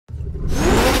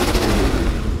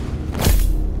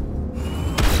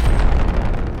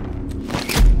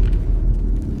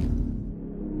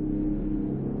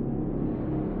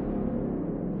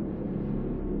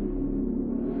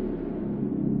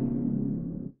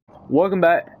welcome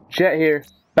back. Chet here,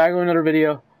 back with another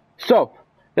video. So,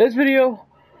 this video,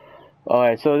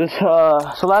 alright, so this,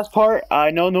 so last part,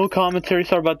 I know no commentary,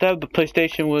 sorry about that, but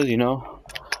PlayStation was, you know,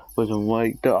 wasn't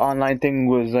like, the online thing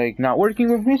was, like, not working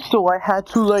with me, so I had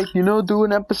to, like, you know, do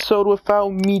an episode without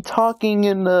me talking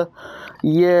in the,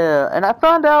 yeah, and I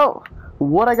found out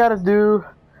what I gotta do.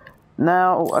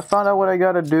 Now, I found out what I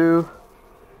gotta do,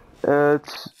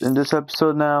 it's in this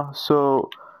episode now, so,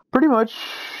 pretty much,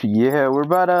 yeah, we're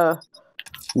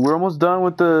almost done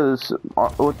with the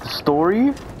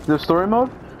story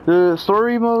mode. The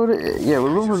story mode, yeah,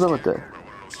 we're almost done with that.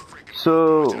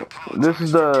 So, this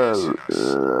is the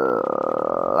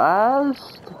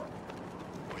last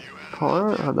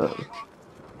part? Hold up.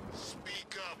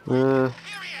 Hold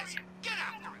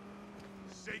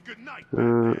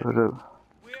up.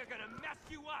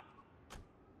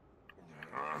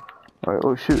 Alright,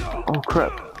 oh shoot. Oh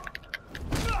crap.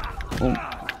 Oh.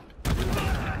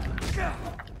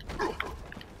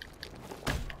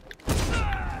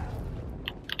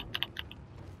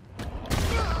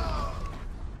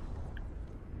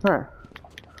 Alright.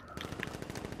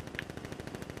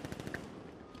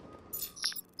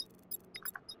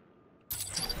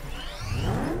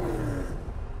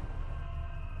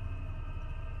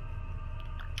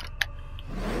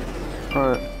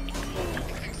 Alright.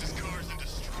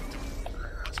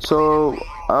 So,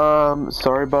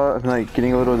 sorry about like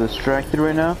getting a little distracted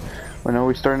right now. I know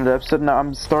we're starting the episode now.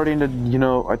 I'm starting to, you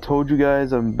know, I told you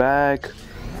guys I'm back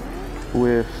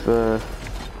with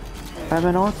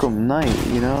Batman Arkham Knight,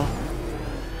 you know.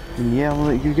 And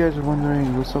yeah, you guys are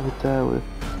wondering what's up with that.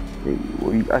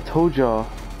 I told y'all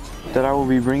that I will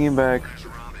be bringing back.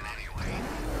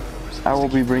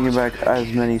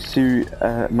 As many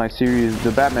my series,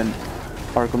 the Batman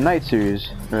Arkham Knight series,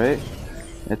 right?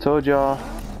 I told y'all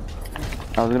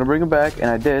I was gonna bring it back, and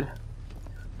I did.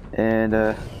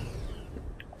 And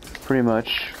pretty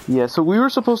much, yeah. So we were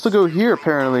supposed to go here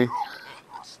apparently,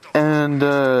 and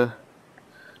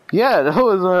yeah, that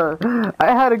was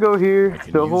I had to go here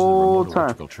the whole time.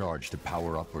 Electrical charge to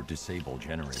power up or disable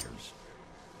generators.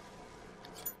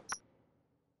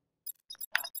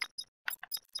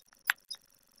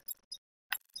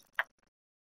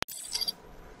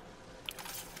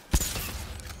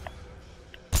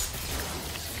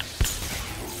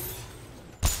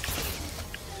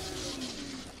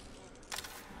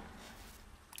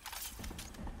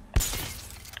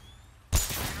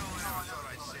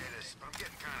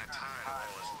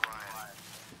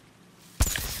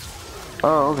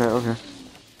 Oh, okay.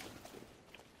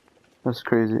 That's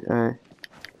crazy. Hey.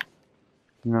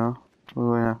 No. What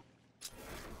do I know?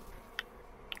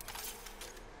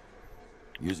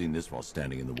 Using this while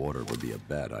standing in the water would be a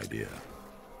bad idea.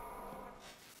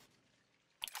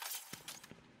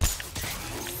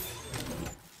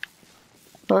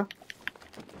 Okay.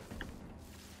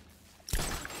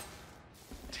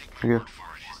 Okay.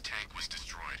 His tank was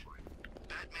destroyed.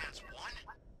 Batman's won?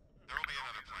 There'll be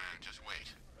another plan, just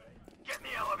wait. Get in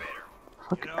the elevator.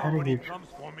 Fuck out of When he here. comes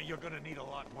for me, you're gonna need a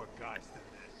lot more guys than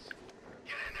this.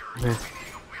 Get in there. Okay.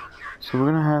 So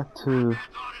we're gonna have to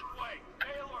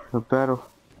the battle.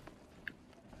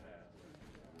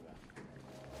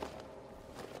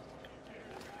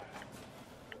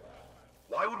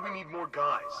 Why would we need more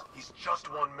guys? He's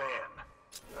just one man.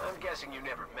 I'm guessing you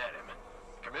never met him.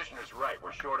 Commissioner's right,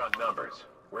 we're short on numbers.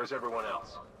 Where's everyone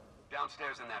else?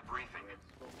 Downstairs in that briefing.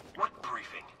 What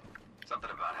briefing? Something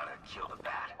about how to kill the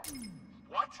bat.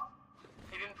 What?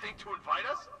 He didn't think to invite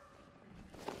us?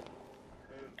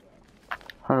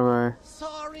 How do I?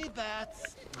 Sorry,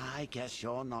 Bats. I guess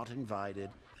you're not invited.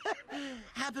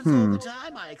 Happens all the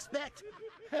time, I expect.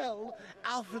 Hell,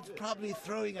 Alfred's probably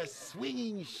throwing a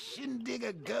swinging shindig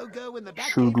a go-go in the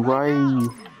back. Should I?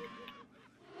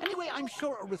 Anyway, I'm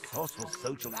sure a resourceful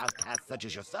social outcast such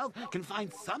as yourself can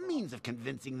find some means of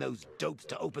convincing those dopes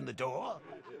to open the door.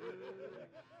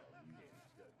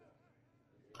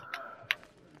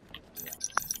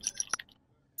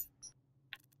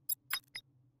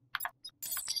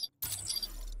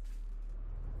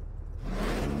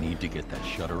 We need to get that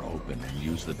shutter open and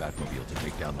use the Batmobile to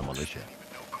take down the militia.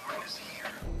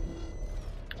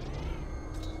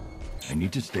 I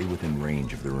need to stay within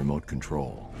range of the remote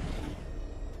control.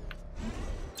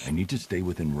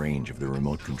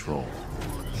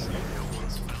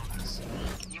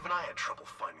 Even I had trouble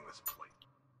finding this place.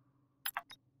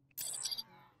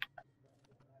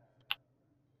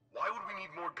 Why would we need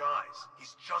more guys?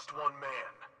 He's just one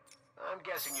man. I'm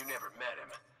guessing you never met him.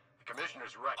 The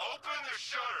commissioner's right. Open the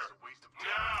shutter!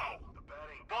 Now!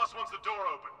 The boss wants the door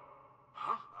open.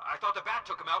 Huh? I thought the bat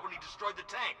took him out when he destroyed the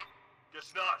tank.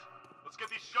 Guess not. Let's get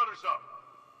these shutters up.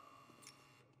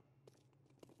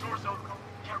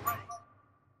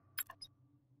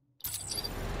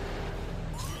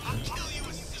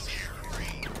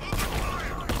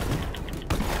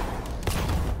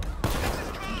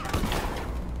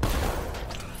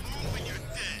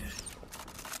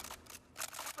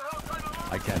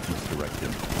 I can't misdirect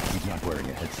him. He's not wearing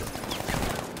a headset.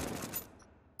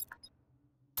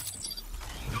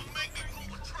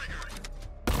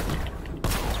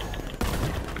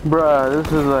 Bruh,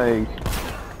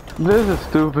 this is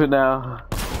stupid now.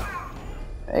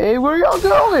 Hey, where y'all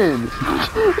going?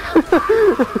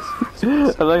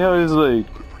 I like how he's like,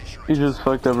 he just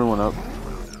fucked everyone up.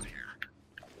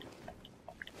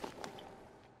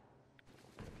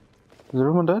 Is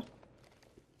everyone dead?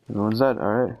 Everyone's dead,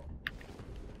 alright.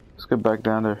 Let's get back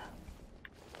down there.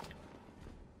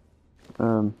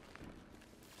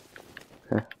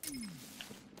 Okay.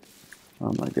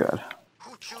 Oh my god.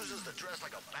 Who chooses to dress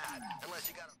like a bat unless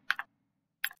you got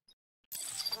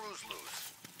screws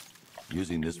loose?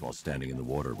 Using this while standing in the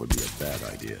water would be a bad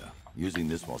idea. Using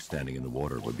this while standing in the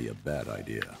water would be a bad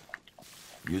idea.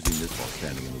 Using this while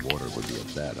standing in the water would be a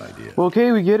bad idea. Well,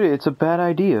 okay, we get it. It's a bad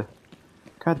idea.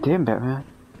 God damn, Batman.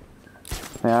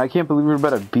 Man, I can't believe we were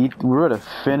about to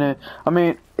finish. I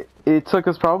mean, it took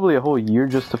us probably a whole year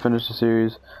just to finish the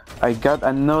series. I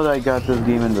know that I got this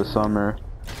game in the summer.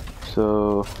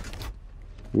 So,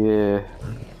 yeah.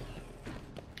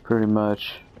 Pretty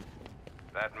much.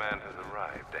 Batman has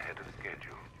arrived ahead of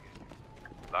schedule.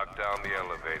 Lock down the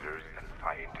elevators and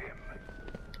find him.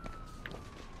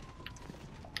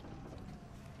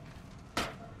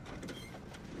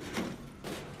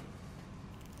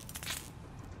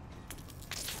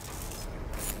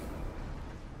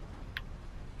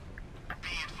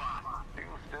 Do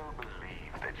you still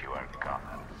believe that you are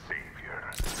Gotham's savior?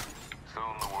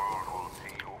 Soon the world will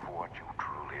see you for what you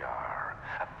truly are.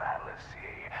 A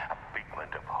fallacy, a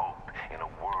figment of hope in a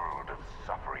world of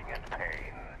suffering and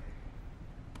pain.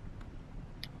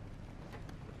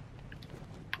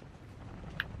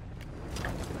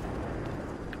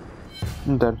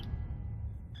 I'm dead.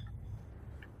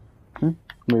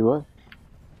 Wait, what?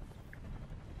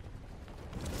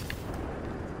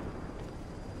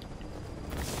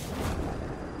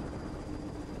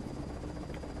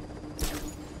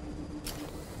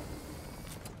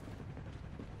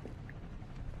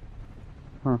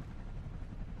 Huh.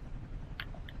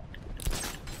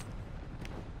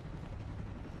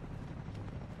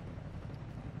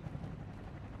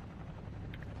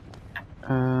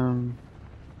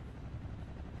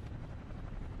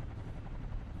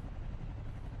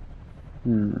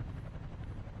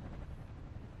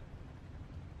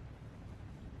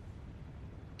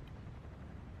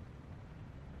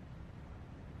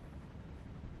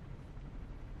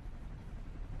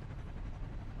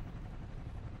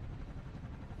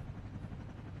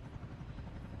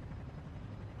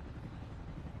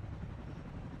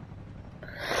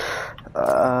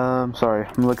 Sorry,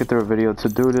 I'm looking through a video to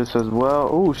do this as well.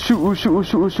 Oh shoot, oh shoot, oh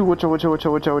shoot, oh shoot, watch out, watch out, watch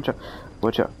out, watch out, watch out,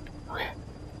 watch out. Okay,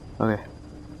 okay.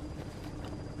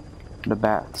 The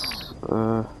bats.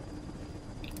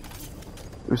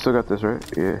 We still got this, right?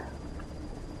 Yeah.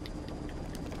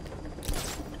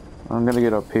 I'm gonna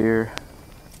get up here.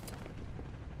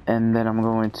 And then I'm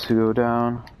going to go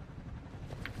down.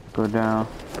 Go down.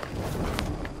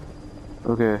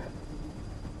 Okay.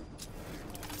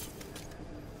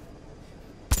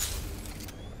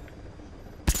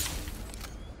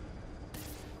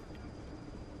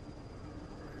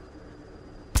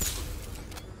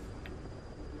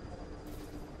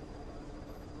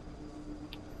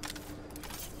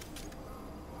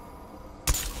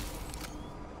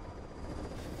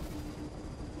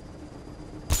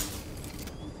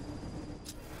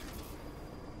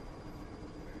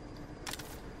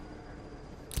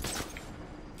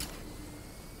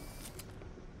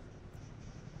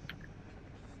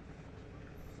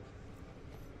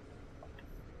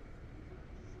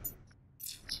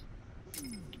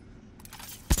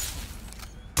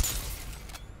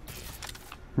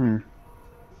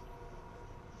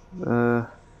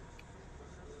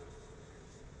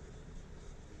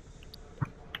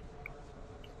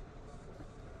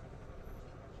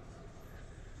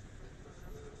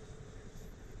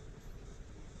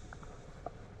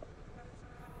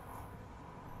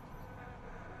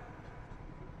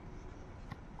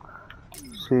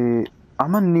 See,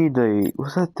 I'm gonna need a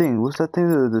what's that thing? What's that thing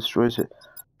that destroys it?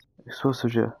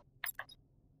 Explosive jet.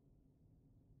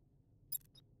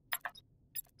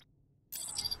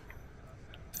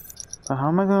 How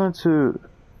am I going to?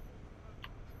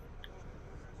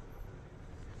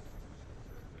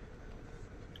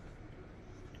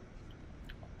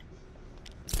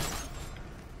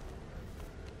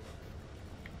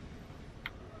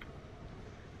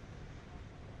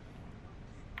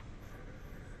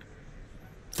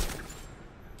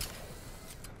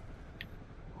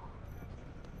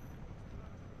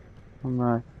 I'm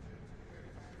not.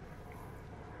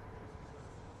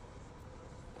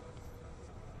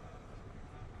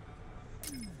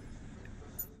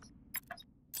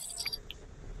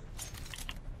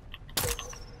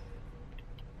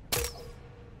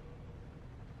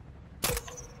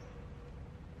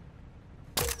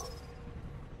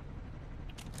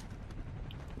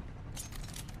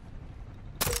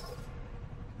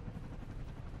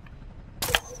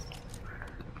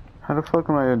 How the fuck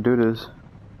am I gonna do this?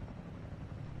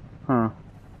 Huh.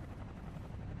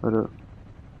 What up?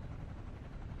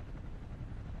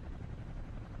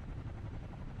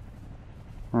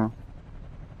 Huh.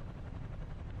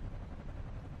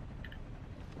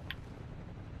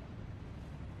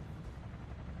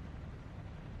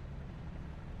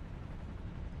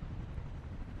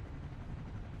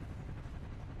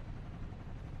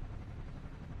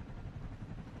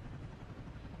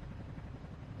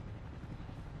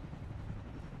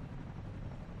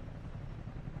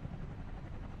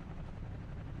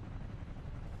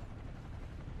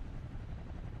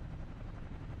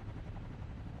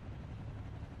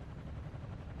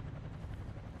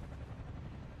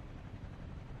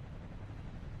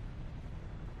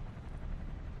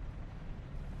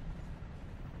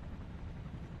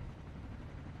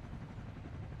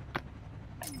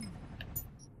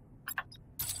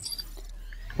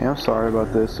 Yeah, I'm sorry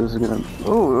about this. This is gonna.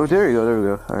 Oh, there we go. There we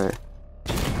go. All right.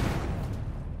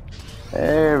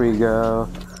 There we go.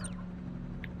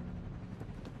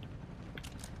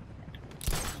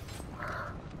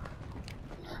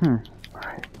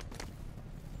 Alright.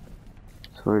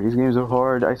 Swear these games are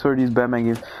hard. I swear these Batman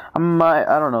games. I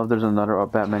don't know if there's another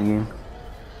Batman game.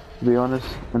 To be honest,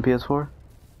 in PS4.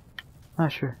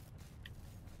 Not sure.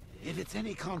 If it's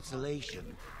any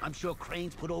consolation, I'm sure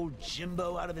Crane's put old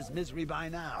Jimbo out of his misery by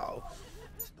now.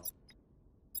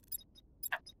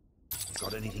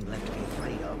 Got anything left to be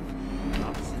afraid of?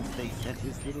 Not since they sent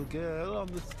his little girl on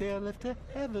the stair lift to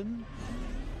heaven.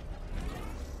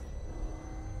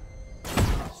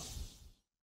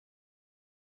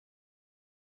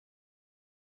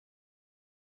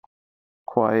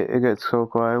 Quiet. It gets so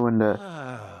quiet when the.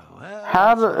 Well,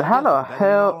 How the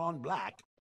hell? On black.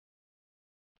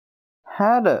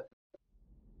 How the.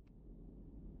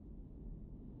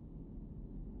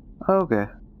 Okay.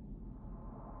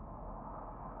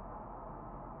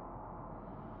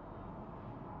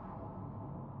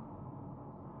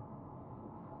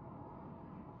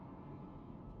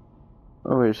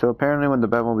 Okay, so apparently when the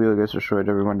Batmobile gets destroyed,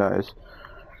 everyone dies.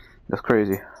 That's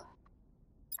crazy.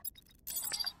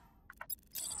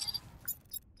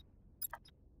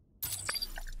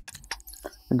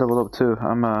 Double up too.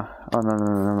 Oh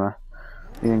no.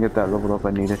 You didn't get that leveled up I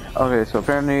needed. Okay, so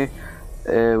apparently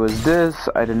it was this.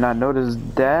 I did not notice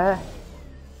that.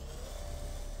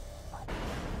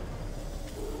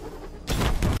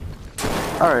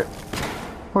 Alright.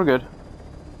 We're good.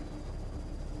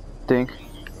 Think.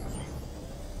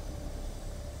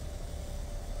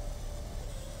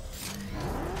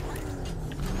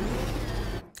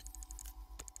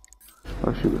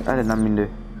 Oh shoot, I did not mean to.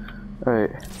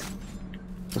 Alright.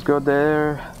 Let's go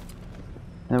there.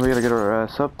 Then we gotta get our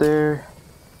ass up there.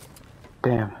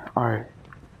 Damn, alright.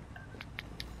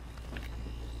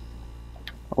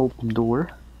 Open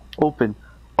door. Open.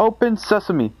 Open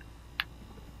sesame.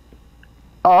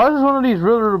 Oh, this is one of these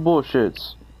Riddler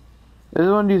bullshits. This is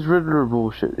one of these Riddler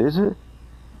bullshit, is it?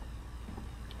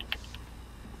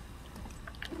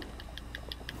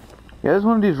 Yeah, this is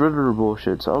one of these Riddler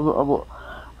bullshits.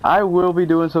 I will be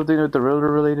doing something with the Riddler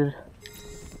related.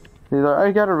 He's like,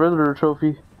 I got a Riddler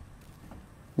trophy.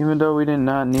 Even though we did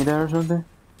not need that or something.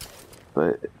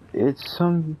 But it's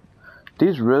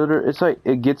these Riddler, it's like,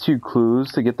 it gets you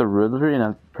clues to get the Riddler, and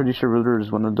I'm pretty sure Riddler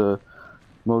is one of the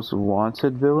most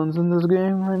wanted villains in this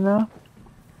game right now.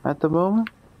 At the moment.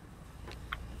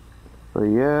 But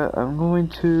yeah, I'm going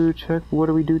to check, what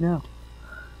do we do now?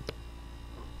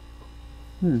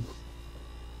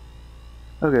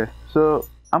 Okay, so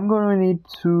I'm gonna need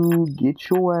to get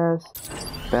your ass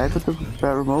back with the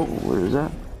bat remote. Where is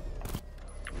that?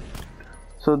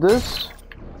 So this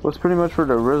was pretty much for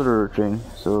the Riddler thing,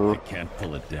 so... I can't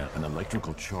pull it down. An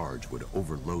electrical charge would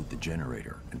overload the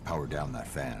generator and power down that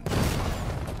fan.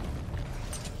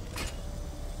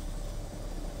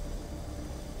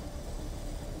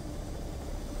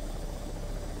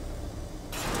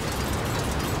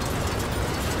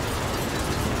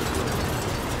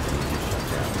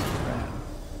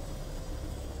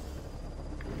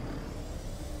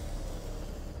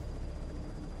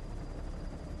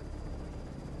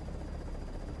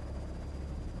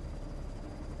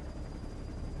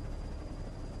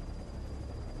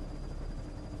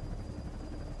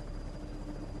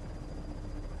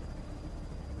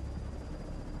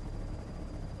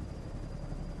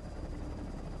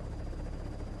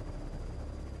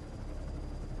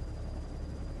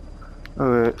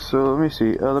 Okay, so let me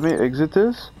see. Let me exit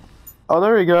this. Oh,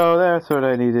 there we go. That's what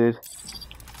I needed.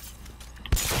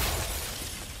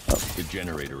 The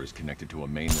generator is connected to a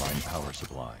mainline power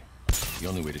supply. The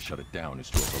only way to shut it down is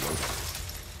to overload it.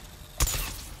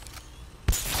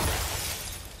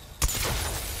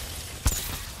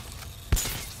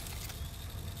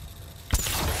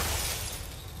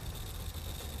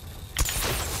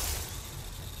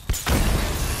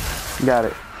 Got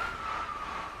it.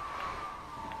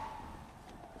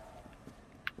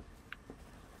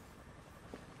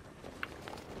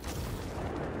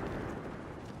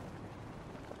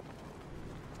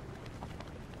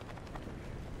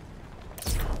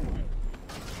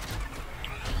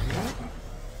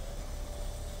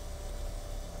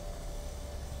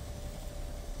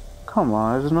 Come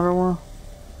on, there's another one.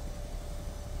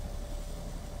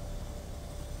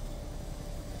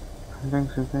 Same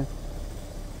thing.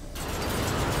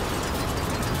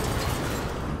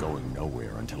 I'm going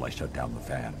nowhere until I shut down the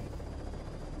fan.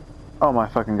 Oh my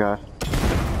fucking god.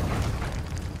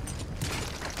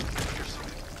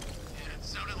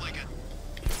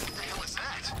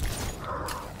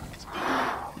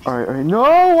 Alright,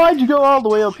 no! Why'd you go all the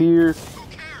way up here?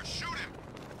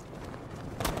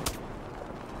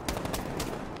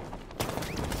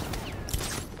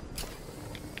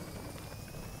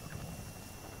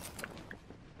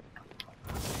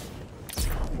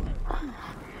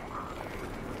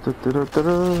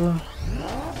 Da-da-da-da-da.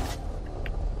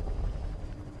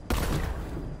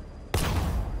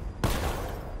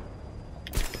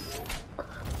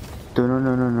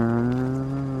 Da-da-da-da-da.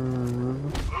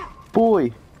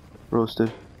 Boy!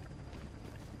 Roasted.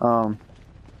 Oh.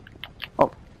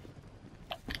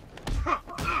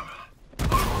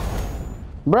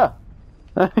 Bruh!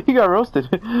 He got roasted.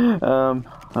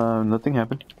 Nothing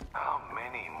happened. How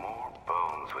many more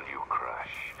bones will you crush?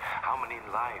 How many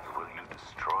lives will you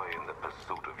destroy in the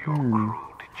pursuit of your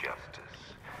crude justice?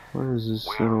 Where is this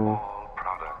We're little... all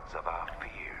products of our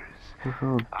fears.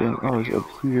 Oh, dang. Oh, it's up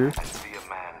here. And see a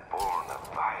man born of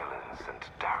violence and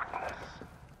darkness.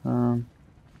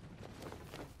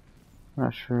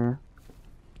 Not sure.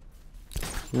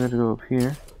 We gotta go up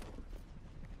here.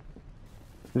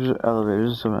 There's an elevator.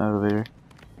 There's some elevator.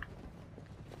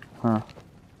 Huh.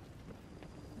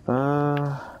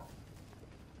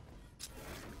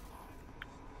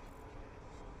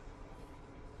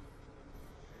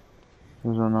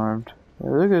 There's unarmed. Hey,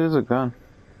 look, there's a gun.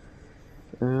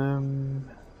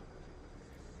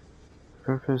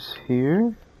 Purpose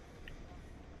here?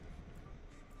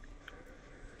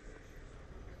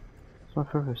 What's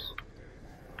my purpose?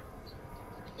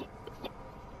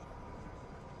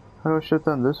 How do I shut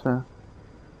down this fan?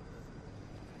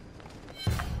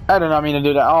 I did not mean to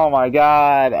do that. Oh my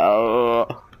god.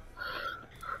 Oh,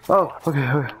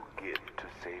 okay. Give to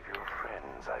save your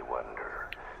friends, I wonder.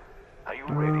 Are you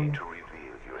ready to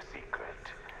reveal your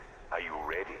secret? Are you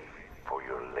ready for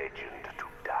your legend to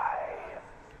die?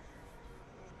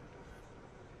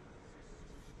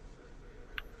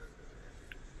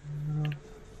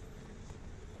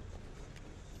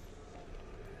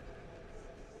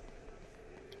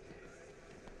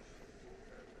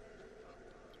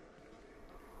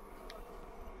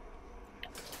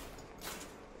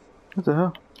 What the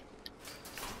hell?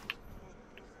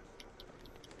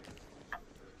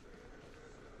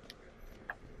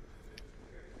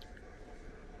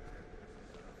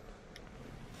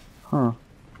 Huh.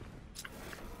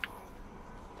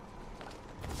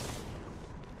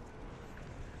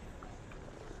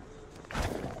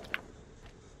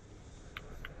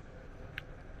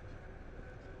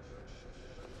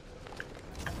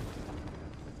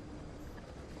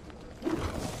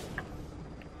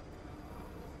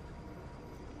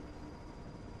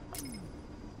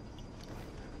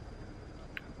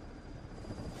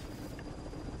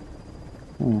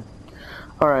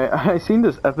 Alright, I seen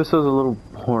this episode's a little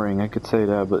boring, I could say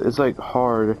that, but it's like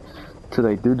hard to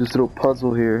like do this little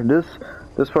puzzle here.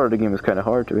 This part of the game is kinda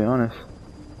hard, to be honest.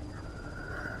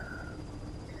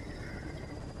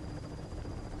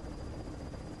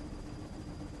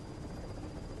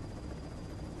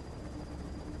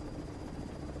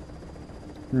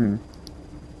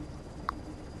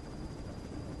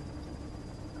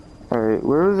 Alright,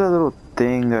 where was that little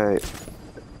thing that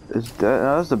is that?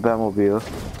 No, that's the Batmobile.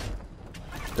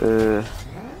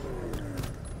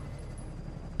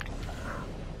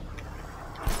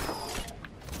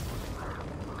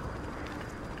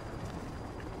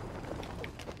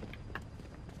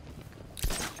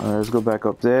 Alright, let's go back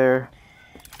up there.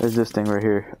 There's this thing right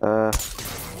here.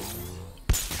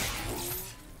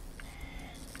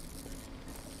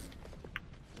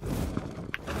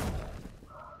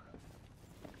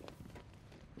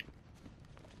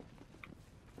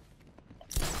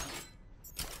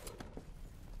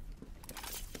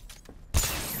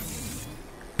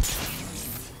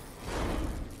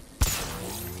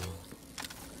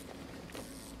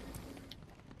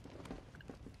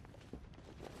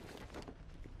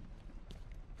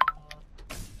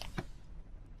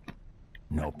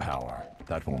 No power.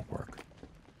 That won't work.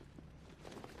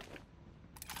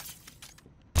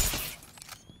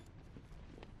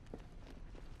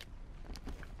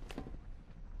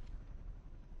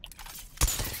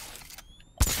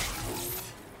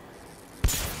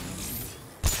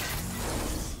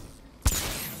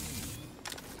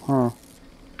 Huh.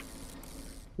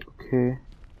 Okay.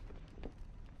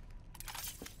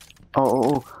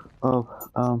 Oh.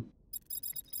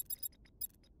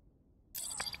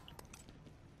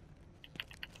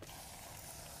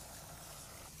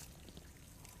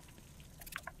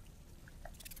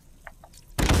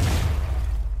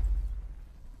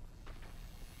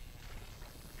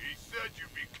 He said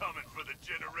you'd be coming for the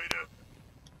generator.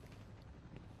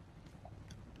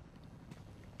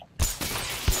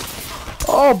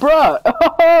 Oh, bruh!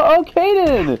 Okay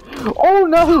then! Oh,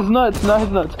 not his nuts, not his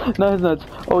nuts, not his nuts.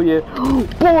 Oh, yeah.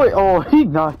 Boy! Oh, he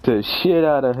knocked the shit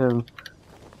out of him.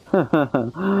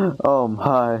 Oh,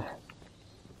 my.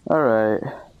 Alright.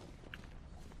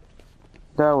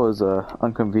 That was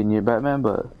inconvenient, Batman,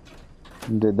 but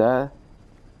did that.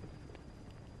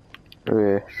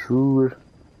 Okay, sure.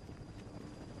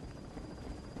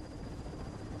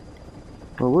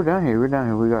 Well, we're down here, we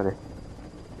got it.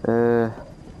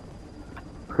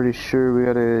 Pretty sure we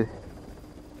gotta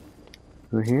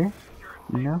go here?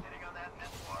 No?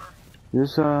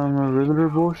 This Riddler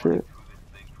bullshit?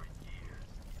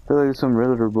 I feel like it's some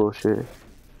Riddler bullshit.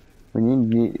 When you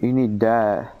need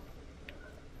that.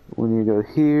 When you go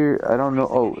here, I don't know.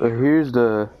 Oh, here's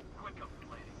the.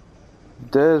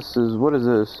 This is, what is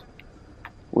this?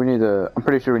 We need a. I'm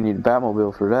pretty sure we need a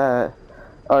Batmobile for that.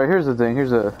 Alright, here's the thing.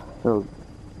 Here's a. Oh,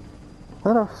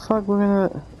 how the fuck we're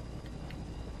gonna.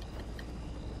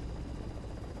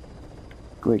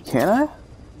 Wait, can I?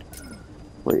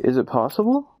 Wait, is it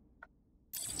possible?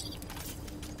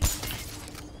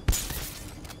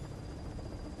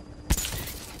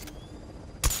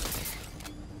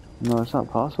 No, it's not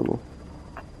possible.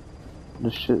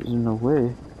 This shit is in the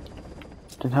way.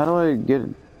 Then how do I get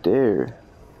it there?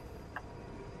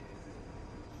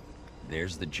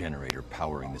 There's the generator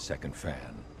powering the second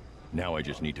fan. Now I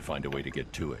just need to find a way to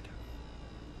get to it.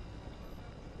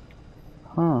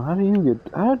 Huh, how do you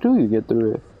get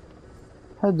through it?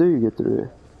 How do you get through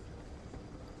it?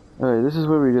 Alright, this is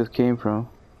where we just came from.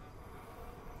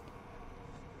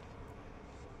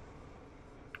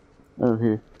 Over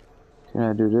here. Can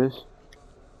I do this?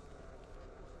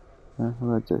 Huh, how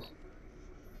about this?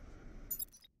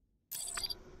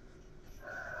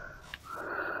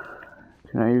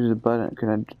 Can I use the button? Can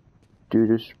I do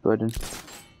this button?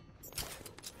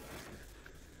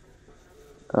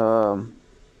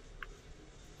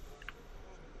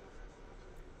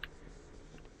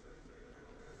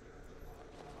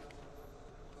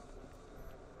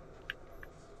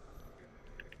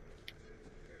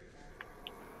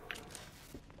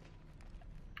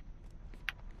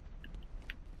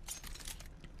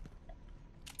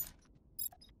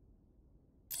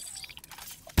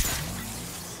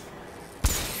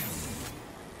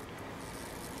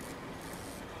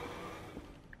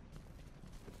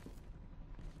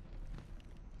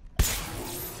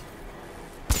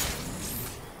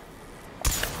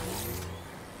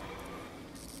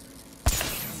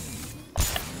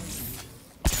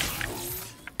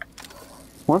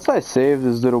 Once I save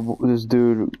this dude,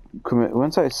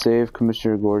 once I save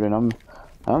Commissioner Gordon,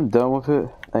 I'm done with it.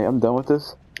 Like, I'm done with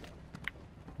this.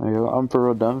 Like, I'm for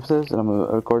real done with this, and I'm gonna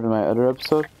record my other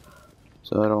episode,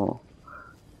 so I don't.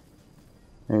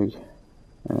 Like,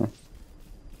 yeah.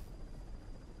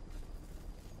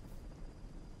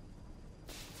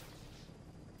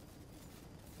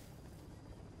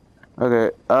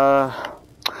 Okay,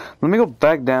 let me go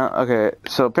back down. Okay,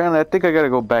 so apparently I think I gotta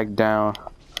go back down.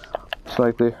 Most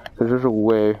likely, because there's a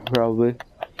way, probably.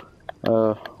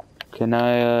 Can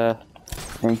I,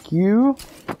 thank you.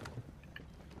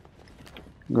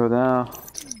 Go down.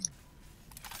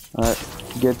 Alright,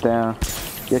 get down.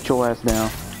 Get your ass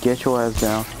down. Get your ass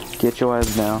down. Get your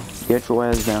ass down. Get your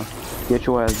ass down. Get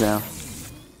your ass down.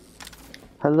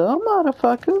 Hello,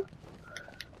 motherfucker.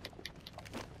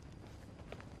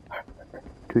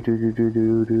 Do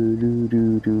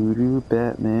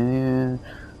Batman.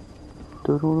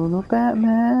 Do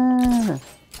Batman.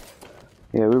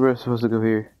 Yeah, we were supposed to go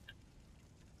here.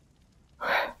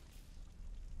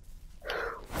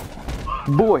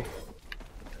 Boy.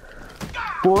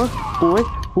 Oh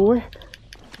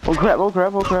crap, oh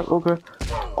crap, oh crap, oh crap.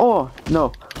 Oh,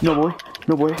 no, boy.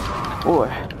 Boy.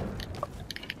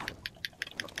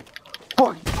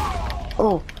 Fuck.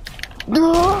 Oh.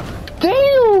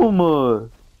 Damn!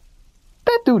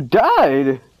 That dude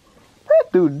died.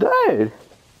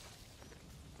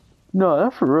 No,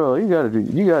 that's for real. You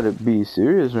gotta be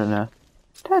serious right now.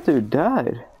 That dude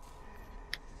died.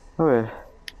 Okay.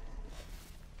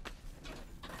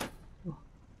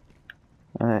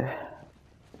 Alright.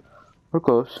 We're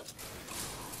close.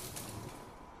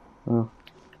 No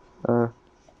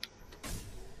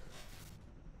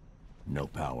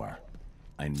power.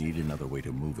 I need another way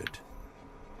to move it.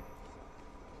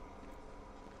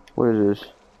 What is this?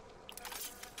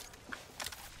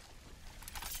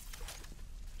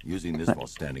 Using this while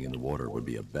standing in the water would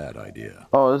be a bad idea.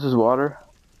 Oh, this is water?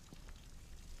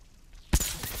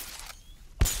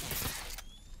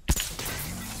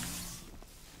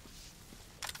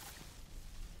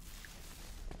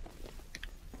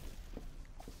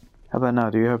 How about now?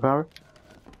 Do you have power?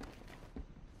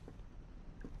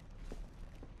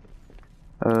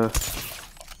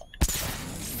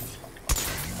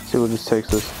 See what this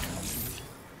takes us.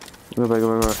 Go back,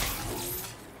 go back, go back.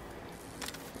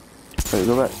 Wait,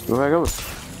 go back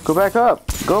up. Go back up!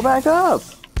 Go back up!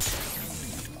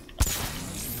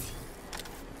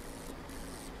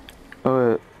 Oh,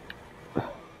 wait.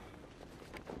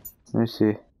 Let me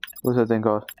see. What's that thing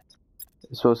called?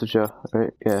 It's supposed to show,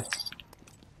 right? Yeah.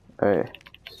 Alright,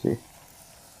 see.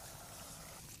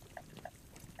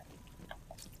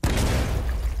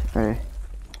 Alright.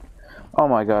 Oh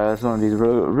my god, that's one of these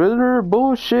Riddler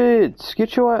bullshits!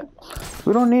 Get your ass.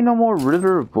 We don't need no more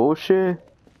Riddler bullshit.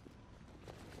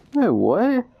 Wait,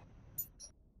 what?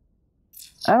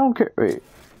 I don't care. Wait,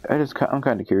 I'm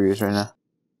kind of curious right now.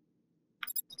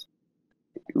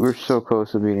 We're so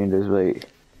close to beating this, like,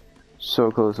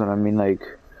 so close. When I mean, like,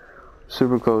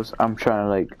 super close. I'm trying to,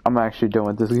 like, I'm actually done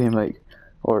with this game, like,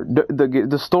 or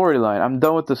the storyline. I'm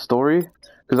done with the story.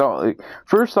 Cause like,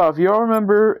 first off, if y'all don't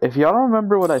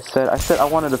remember what I said I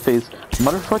wanted to face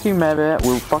motherfucking Madbat.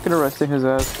 We're fucking arresting his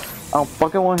ass. I don't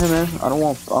fucking want him in. I don't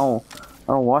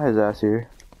want his ass here.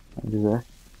 I do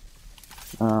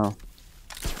that.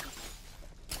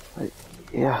 Like,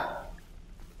 yeah.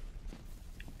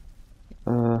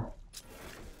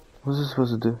 What's this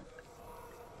supposed to do?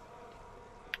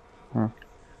 Huh.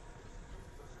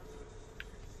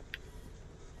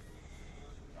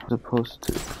 Supposed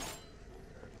to.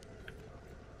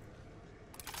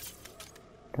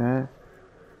 Okay.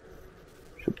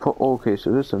 Should put. Okay,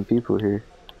 so there's some people here.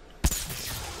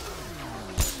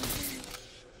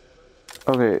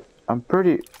 Okay, I'm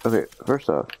pretty. Okay, first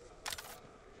off,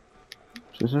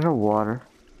 this is our water.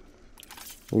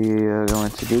 We are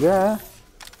going to do that.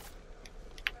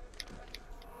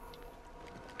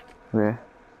 Okay.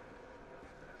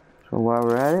 So while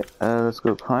we're at it, let's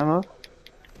go climb up.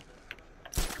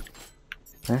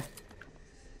 Okay.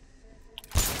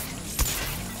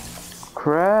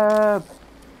 Crap!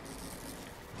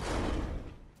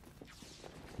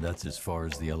 That's as far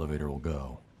as the elevator will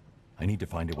go. I need to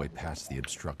find a way past the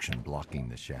obstruction blocking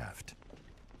the shaft.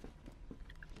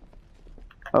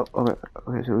 Oh, okay.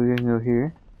 Okay, so we're gonna go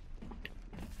here.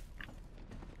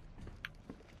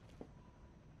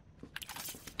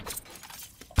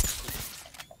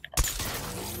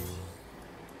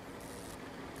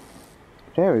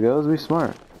 There we go, let's be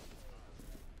smart.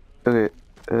 Okay,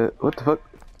 what the fuck?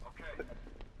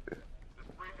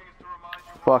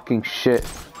 Fucking shit.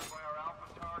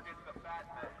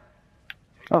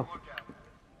 Oh.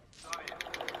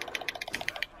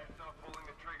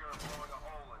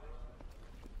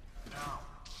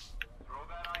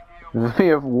 We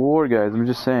have war, guys, I'm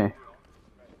just saying.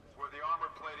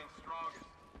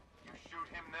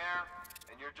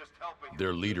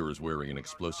 Their leader is wearing an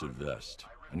explosive vest.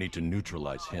 I need to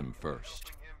neutralize him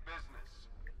first.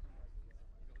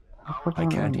 I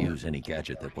can't use any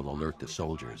gadget that will alert the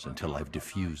soldiers until I've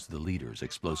defused the leader's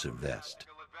explosive vest.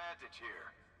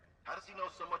 How does he know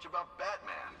so much about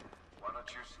Batman? Why don't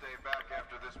you stay back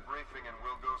after this briefing and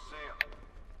we'll go see him?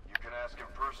 You can ask him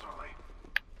personally.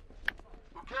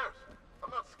 Who cares? I'm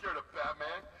not scared of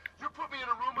Batman. You put me in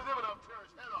a room with him and I'll tear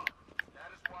his head off.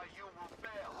 That is why you will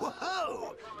fail.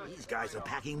 Whoa! These guys are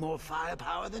packing more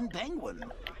firepower than Penguin.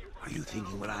 Are you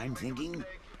thinking what I'm thinking?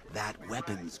 That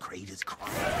weapons crate is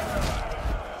crying.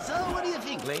 So what do you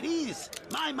think, ladies?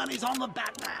 My money's on the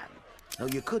Batman. Though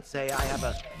you could say I have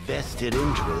a vested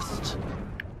interest.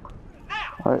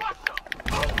 Alright.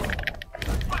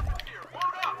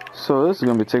 So this is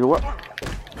gonna be take a while.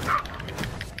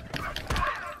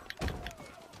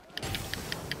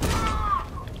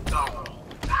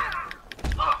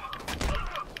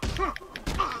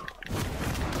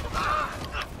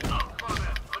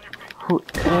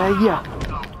 Yeah.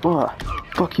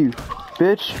 Fuck you,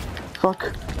 bitch.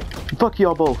 Fuck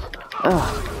y'all both.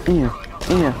 Yeah.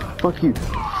 Fuck you.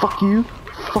 Fuck you.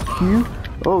 Fuck you.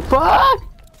 Oh, fuck!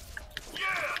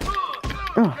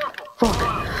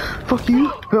 Fuck. Fuck you.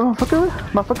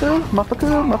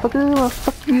 Motherfucker.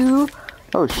 Fuck you.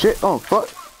 Oh, shit. Oh, fuck.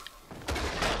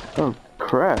 Oh,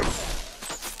 crap.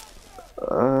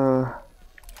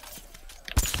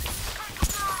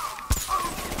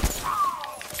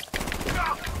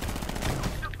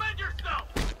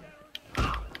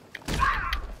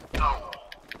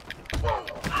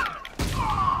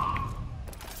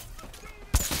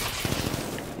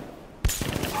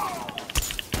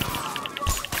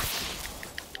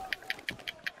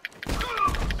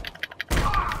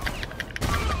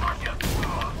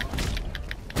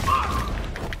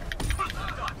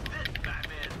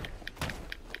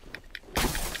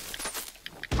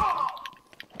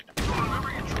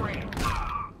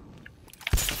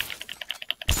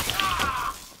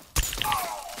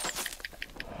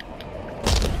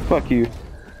 Fuck you.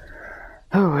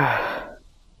 Oh god.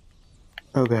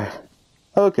 Oh god.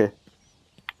 Okay.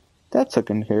 That's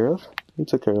taken care of. We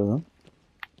took care of them.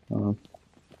 What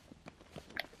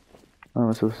am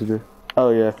I supposed to do?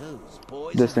 Oh yeah. Those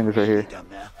boys This thing is right here. done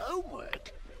their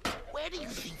homework. Where do you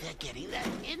think they're getting that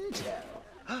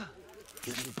intel?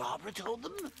 You think Barbara told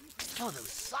them? Oh,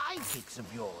 those sidekicks of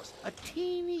yours. A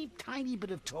teeny tiny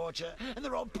bit of torture, and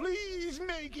they're all, please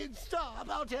make it stop.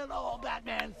 I'll tell all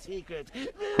Batman's secrets.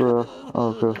 Bro,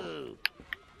 okay.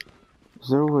 Is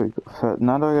there a way?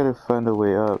 Now I gotta find a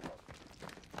way up.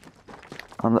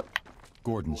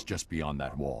 Gordon's just beyond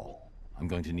that wall. I'm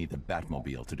going to need the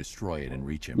Batmobile to destroy it and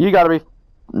reach him. You gotta be.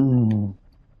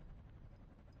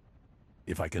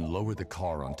 If I can lower the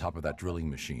car on top of that drilling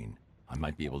machine, I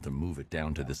might be able to move it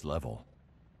down to this level.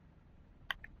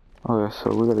 Okay,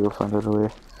 so we gotta go find out a way.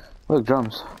 Look,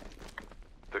 drums.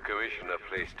 The commissioner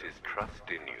placed his trust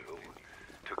in you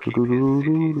to keep his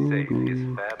city safe, his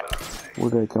family.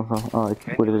 Where did it come from? Oh,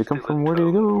 where did it come from? Where did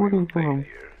it go? Where did it come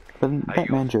from?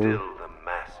 Batman Joe.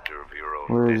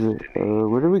 Where is it?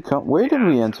 Where did we come? Where did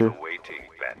we enter? Waiting,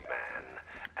 Batman,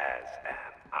 as am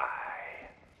I.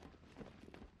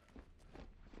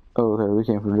 Oh, okay, we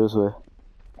came from this way.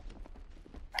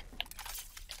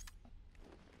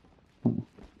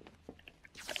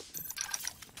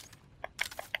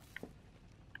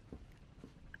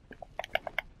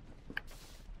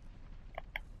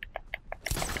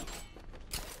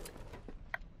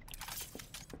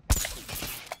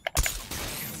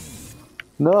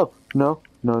 No, no,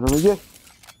 no, no, yeah.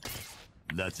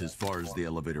 That's as far as the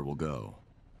elevator will go.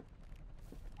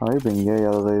 Oh, you're being gay,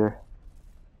 elevator.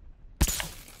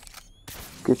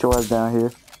 Get your ass down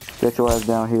here. Get your ass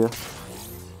down here.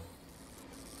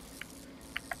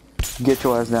 Get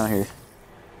your ass down here.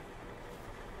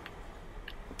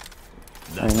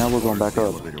 Alright, now we're going back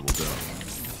up.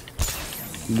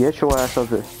 Get your ass up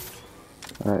here.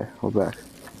 Alright, we're back.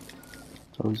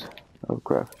 Oh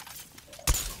crap.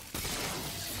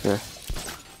 Okay.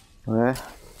 Okay.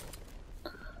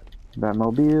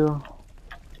 Batmobile.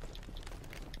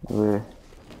 Okay.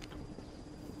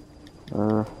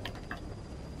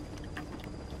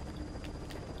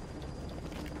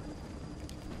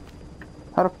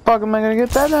 How the fuck am I gonna get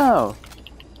that now?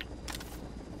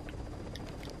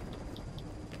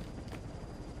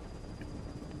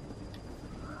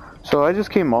 So I just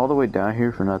came all the way down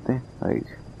here for nothing? Like,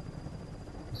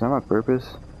 is that my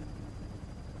purpose?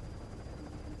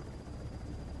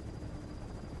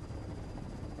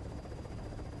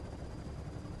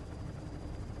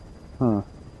 Huh.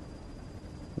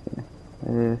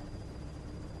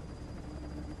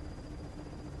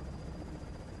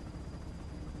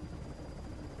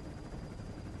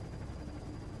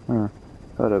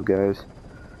 Hold up, guys.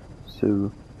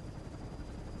 So,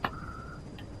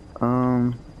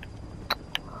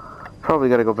 probably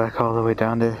gotta go back all the way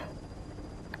down there.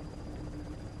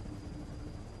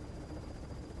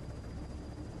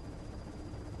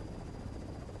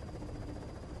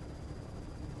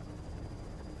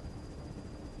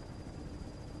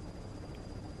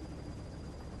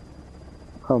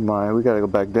 Oh my, we gotta go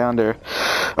back down there.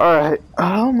 Alright.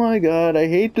 Oh my god, I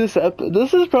hate this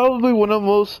this is probably one of the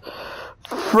most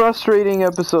frustrating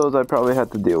episodes I probably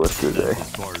had to deal with today.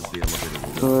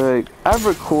 Like, I've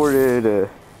recorded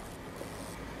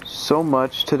so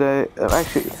much today.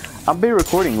 Actually, I'll be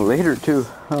recording later too.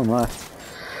 Oh my.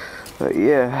 But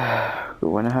yeah,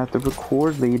 we're gonna have to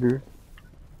record later.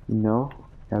 You know,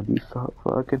 that'd be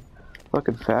fucking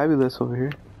fabulous over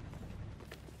here.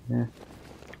 Yeah.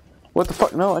 What the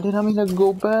fuck? No, I did not mean to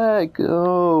go back.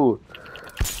 Oh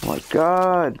my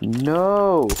god,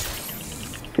 no.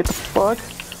 Get the fuck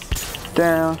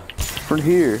down from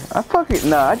here.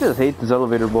 I just hate this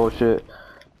elevator bullshit.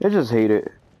 I just hate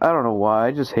it. I don't know why,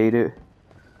 I just hate it.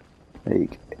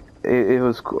 Like, it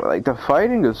was, like, the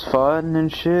fighting was fun and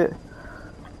shit.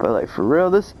 But, like, for real,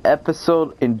 this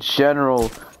episode in general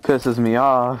pisses me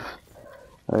off.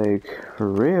 Like,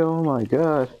 for real, oh my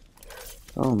god.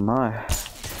 Oh my.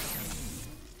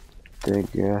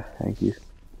 Thank you, thank you.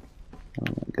 Oh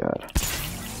my god.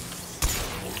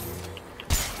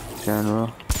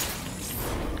 General.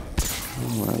 Oh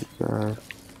my god.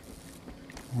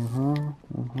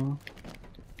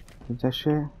 Is that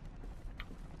shit?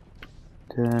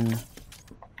 Then.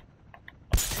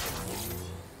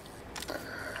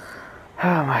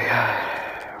 Oh my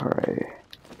god. Alright.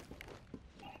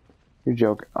 You're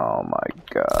joking. Oh my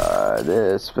god.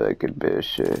 This fucking bitch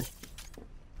shit.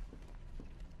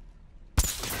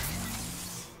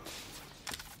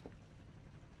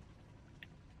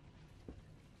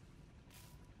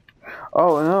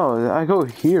 Oh no, I go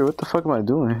here? What the fuck am I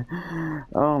doing?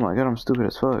 Oh my god, I'm stupid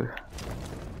as fuck.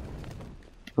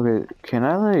 Okay, can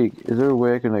I like, is there a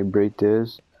way I can like break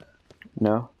this?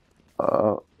 No?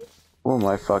 Oh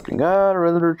my fucking god, a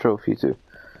Riddler trophy too.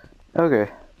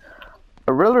 Okay.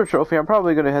 A Riddler trophy, I'm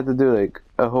probably gonna have to do like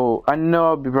a whole, I know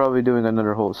I'll be probably doing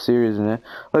another whole series in it.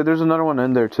 Like there's another one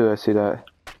in there too, I see that.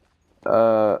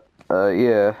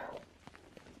 Yeah.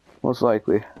 Most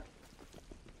likely.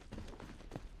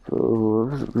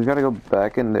 So, we gotta go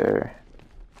back in there.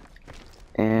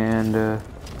 And,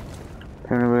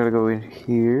 apparently we gotta go in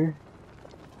here.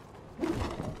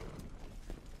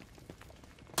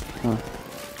 Huh.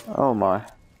 Oh my.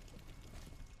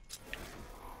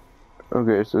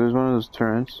 Okay, so there's one of those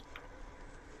turrets.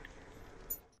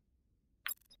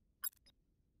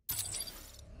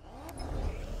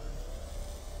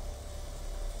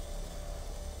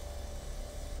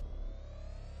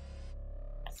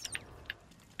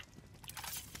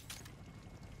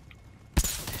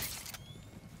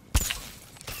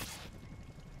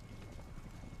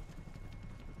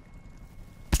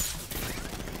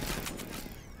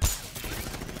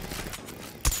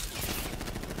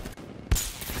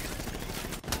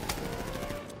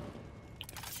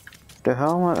 The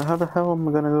hell am I, how the hell am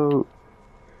I gonna go?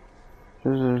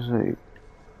 There's like,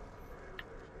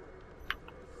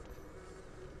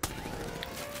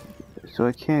 so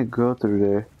I can't go through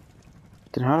there.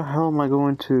 Then how the hell am I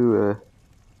going to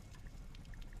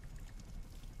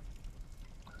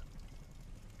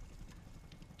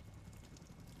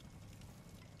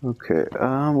okay,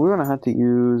 we're gonna have to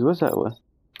use, what's that one?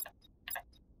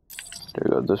 There we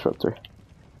go, disruptor.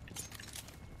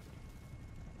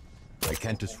 I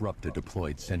can't disrupt the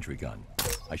deployed sentry gun.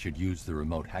 I should use the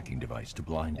remote hacking device to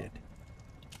blind it.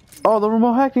 Oh, the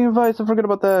remote hacking device, I forgot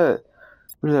about that.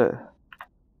 Where's that?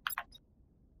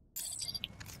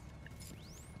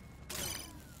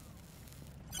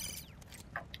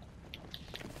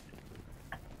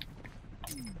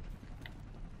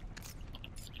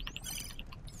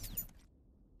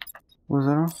 What's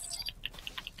that on?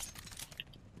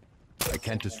 I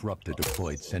can't disrupt the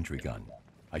deployed sentry gun.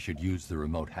 I should use the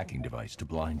remote hacking device to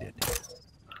blind it.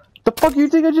 The fuck you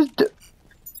think I just did?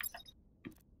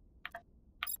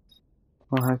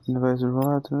 Remote hacking device,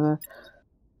 remote hacking device.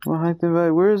 Remote hacking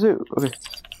device, where is it? Okay.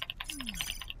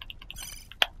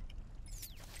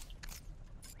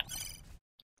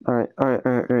 Alright.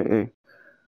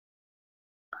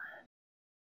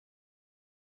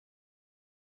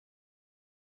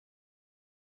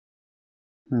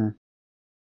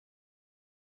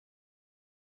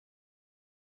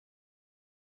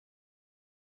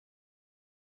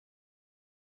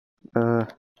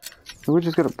 We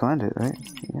just gotta blind it, right?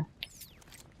 Yeah.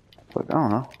 But I don't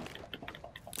know.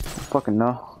 I fucking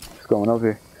know what's going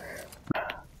over here.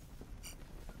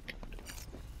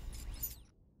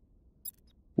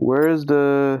 Where's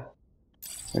the?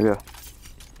 There you go.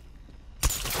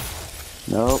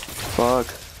 Nope. Fuck.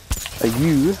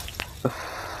 You.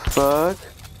 Fuck.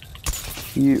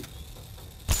 You.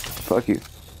 Fuck you.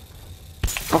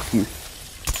 Fuck you.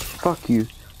 Fuck you.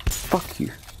 Fuck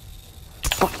you.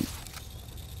 Fuck you.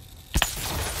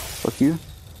 Fuck you.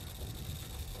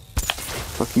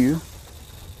 Fuck you.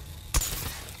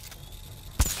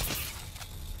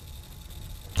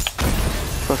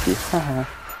 Fuck you. Haha.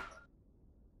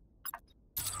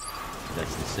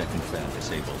 That's the second fan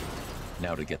disabled.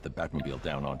 Now to get the Batmobile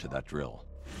down onto that drill.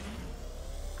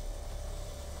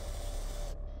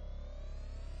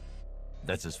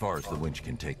 That's as far as the winch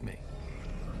can take me.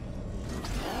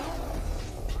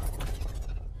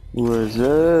 What's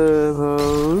up,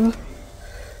 hoes?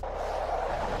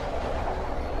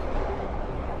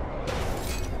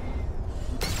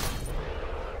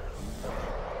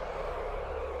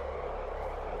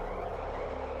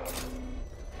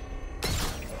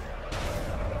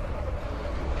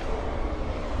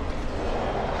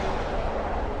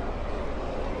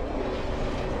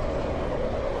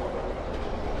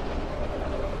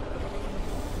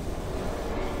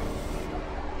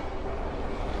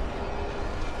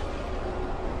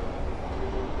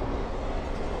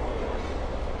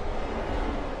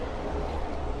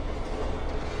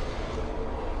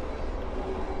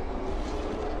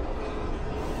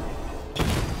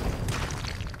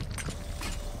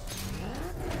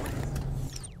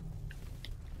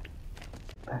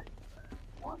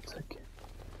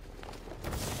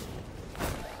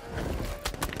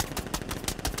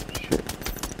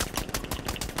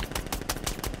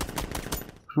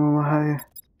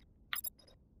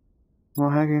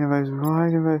 Remote hacking device, remote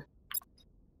hacking device.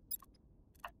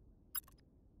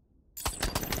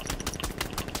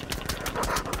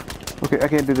 Okay, I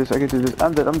can't do this,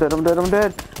 I'm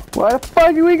dead. Why the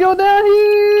fuck did we go down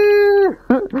here?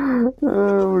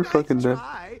 We're fucking dead.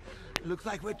 Try. Looks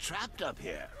like we're trapped up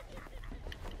here.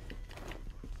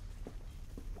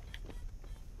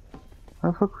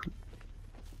 How the fuck?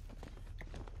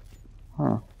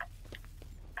 Huh.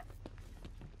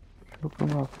 Open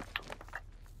them up.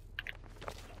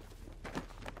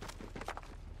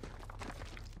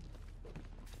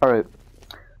 Alright.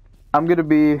 I'm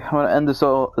gonna end this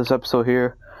episode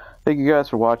here. Thank you guys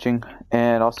for watching,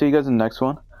 and I'll see you guys in the next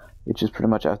one, which is pretty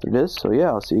much after this. So yeah,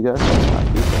 I'll see you guys next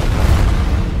time. Peace out.